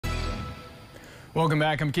Welcome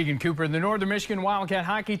back. I'm Keegan Cooper. The Northern Michigan Wildcat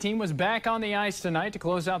hockey team was back on the ice tonight to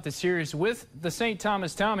close out the series with the St.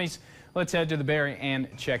 Thomas Tommies. Let's head to the Barry and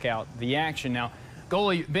check out the action. Now,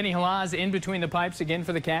 goalie Benny Halaz in between the pipes again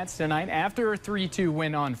for the Cats tonight after a 3-2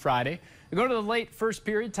 win on Friday. We go to the late first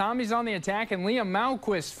period. Tommies on the attack, and Liam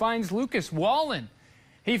Malquist finds Lucas Wallen.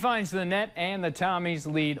 He finds the net, and the Tommies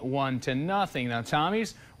lead 1-0. Now,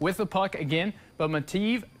 Tommies with the puck again, but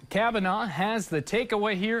Mativ Kavanaugh has the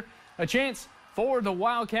takeaway here. A chance for the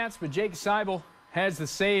Wildcats, but Jake Seibel has the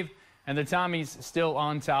save, and the Tommies still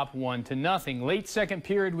on top 1-0. Late second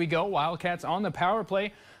period we go. Wildcats on the power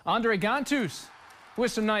play. Andre Gantus with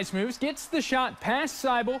some nice moves. Gets the shot past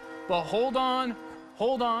Seibel, but hold on.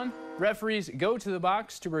 Referees go to the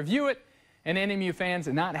box to review it, and NMU fans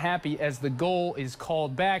are not happy as the goal is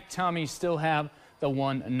called back. Tommies still have the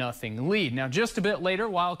 1-0 lead. Now, just a bit later,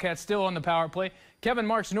 Wildcats still on the power play. Kevin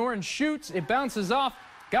Marks Noren shoots. It bounces off.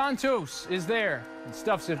 Gantos is there and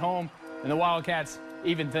stuffs it home, and the Wildcats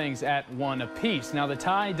even things at 1 apiece. Now, the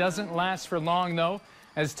tie doesn't last for long, though,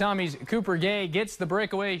 as Tommy's Cooper Gay gets the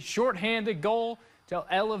breakaway shorthanded goal to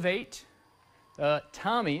elevate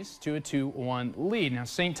Tommies to a 2-1 lead. Now,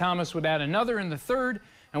 St. Thomas would add another in the third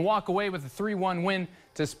and walk away with a 3-1 win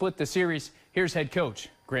to split the series. Here's head coach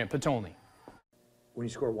Grant Patolny. When you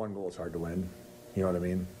score one goal, it's hard to win. You know what I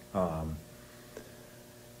mean?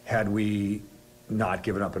 Had we not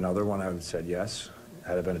given up another one, I would have said yes.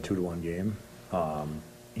 Had it been a 2-1 game,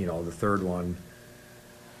 you know, the third one,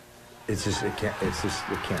 it can't go in.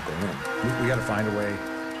 We got to find a way.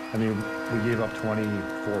 I mean, we gave up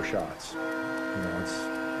 24 shots. You know, it's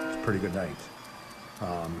a pretty good night.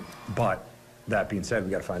 But that being said,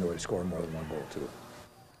 we got to find a way to score more than one goal too.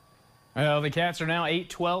 Well, the Cats are now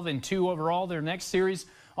 8-12-2 overall. Their next series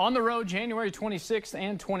on the road, January 26th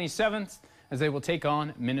and 27th, as they will take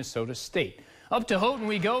on Minnesota State. Up to Houghton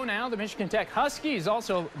we go now. The Michigan Tech Huskies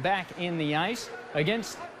also back in the ice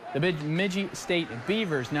against the Bemidji State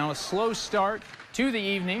Beavers. Now a slow start to the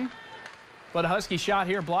evening, but a Husky shot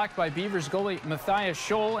here blocked by Beavers goalie Matthias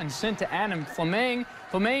Scholl and sent to Adam Fleming.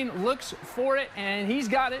 Fleming looks for it, and he's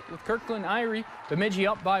got it with Kirkland Irie. Bemidji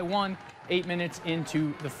up by 1, 8 minutes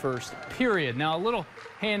into the first period. Now a little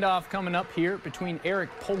handoff coming up here between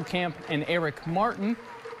Eric Polkamp and Eric Martin,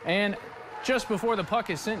 and just before the puck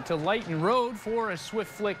is sent to Lighton Road for a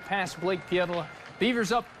swift flick past Blake Pietola.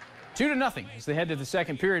 Beavers up 2-0 as they head to the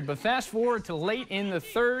second period. But fast forward to late in the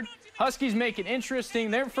third. Huskies make it interesting.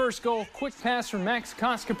 Their first goal, quick pass from Max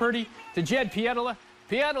Koskaperty to Jed Pietola.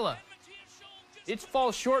 Pietola, it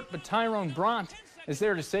falls short, but Tyrone Brandt is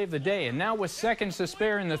there to save the day. And now with seconds to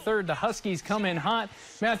spare in the third, the Huskies come in hot.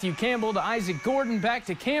 Matthew Campbell to Isaac Gordon, back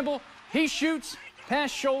to Campbell. He shoots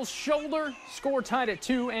past Scholl's shoulder, score tied at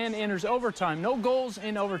 2 and enters overtime. No goals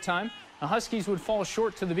in overtime. The Huskies would fall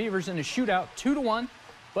short to the Beavers in a shootout 2-1,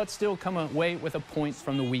 but still come away with a point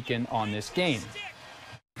from the weekend on this game.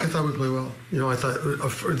 I thought we played well. You know, I thought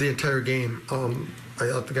for the entire game, I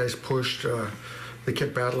thought the guys pushed. They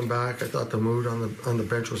kept battling back. I thought the mood on the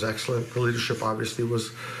bench was excellent. The leadership obviously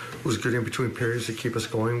was good in between periods to keep us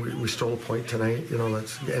going. We stole a point tonight. You know,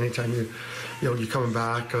 that's anytime you're coming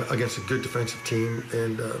back against a good defensive team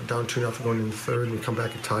and down 2-0 going in the third, and you come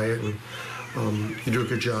back and tie it, and you do a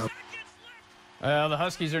good job. The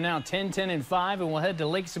Huskies are now 10-10-5, and will head to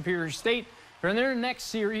Lake Superior State for their next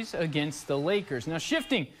series against the Lakers. Now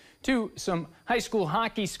shifting to some high school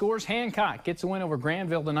hockey scores. Hancock gets a win over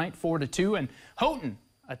Granville tonight, 4-2, and Houghton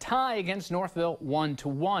a tie against Northville,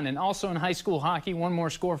 1-1. And also in high school hockey, one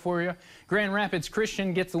more score for you. Grand Rapids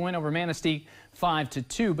Christian gets the win over Manistee,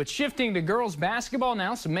 5-2. But shifting to girls basketball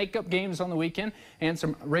now, some makeup games on the weekend and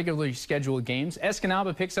some regularly scheduled games.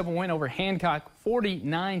 Escanaba picks up a win over Hancock,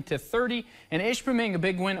 49-30, and Ishpeming a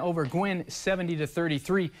big win over Gwynn,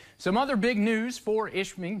 70-33. Some other big news for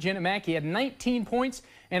Ishpeming. Jenna Mackey had 19 points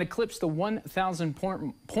and eclipsed the 1,000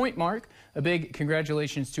 point mark. A big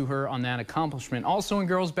congratulations to her on that accomplishment. Also in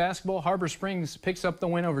girls basketball, Harbor Springs picks up the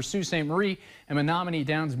win over Sault Ste. Marie, and Menominee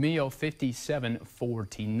downs Mio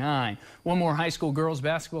 57-49. One more high school girls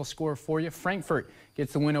basketball score for you. Frankfort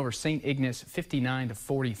gets the win over St. Ignace,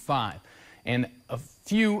 59-45. And a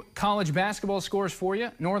few college basketball scores for you.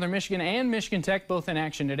 Northern Michigan and Michigan Tech both in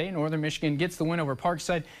action today. Northern Michigan gets the win over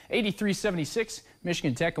Parkside, 83-76.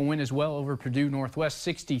 Michigan Tech a win as well over Purdue Northwest,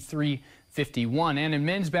 63-51. And in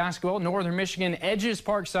men's basketball, Northern Michigan edges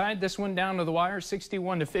Parkside. This one down to the wire,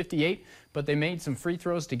 61-58. But they made some free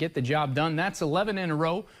throws to get the job done. That's 11 in a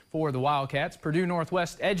row for the Wildcats. Purdue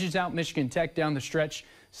Northwest edges out Michigan Tech down the stretch,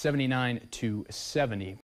 79-70.